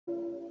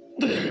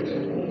Good.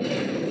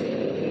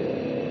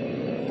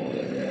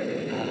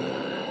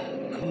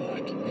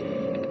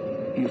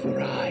 You've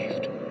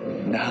arrived.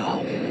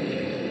 Now,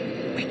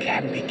 we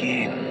can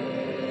begin.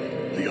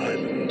 The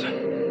island.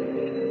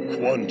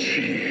 Quan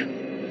Chi.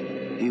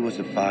 He was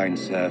a fine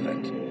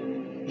servant.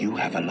 You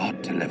have a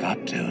lot to live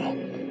up to.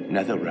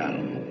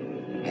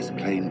 Netherrealm has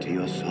claim to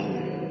your soul.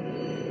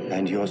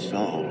 And your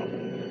soul,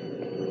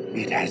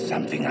 it has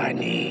something I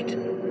need.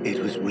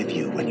 It was with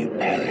you when you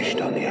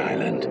perished on the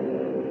island.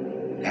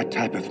 That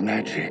type of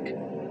magic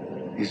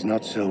is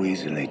not so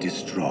easily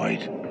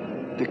destroyed.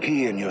 The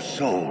key and your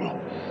soul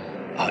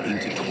are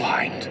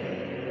intertwined.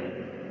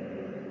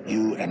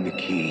 You and the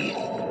key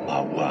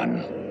are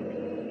one.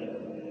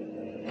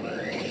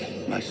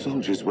 My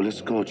soldiers will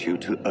escort you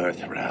to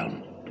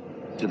Earthrealm,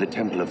 to the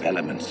Temple of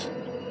Elements.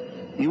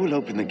 You will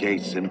open the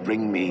gates and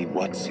bring me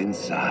what's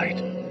inside.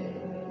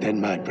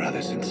 Then my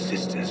brothers and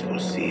sisters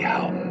will see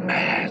how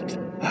mad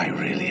I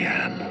really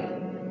am.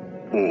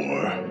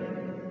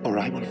 Or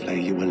I will flay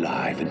you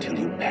alive until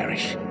you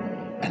perish,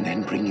 and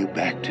then bring you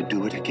back to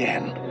do it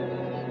again.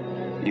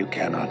 You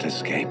cannot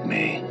escape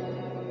me.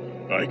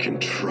 I can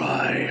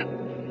try.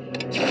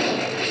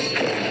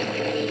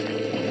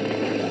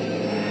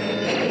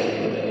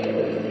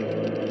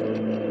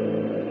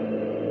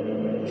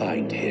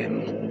 Find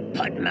him.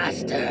 But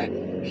Master,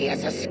 he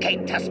has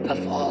escaped us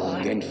before.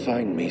 Then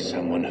find me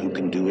someone who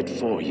can do it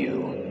for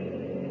you.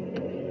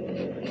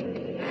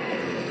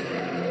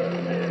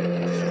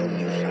 Soon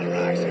you shall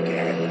rise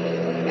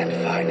again, and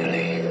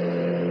finally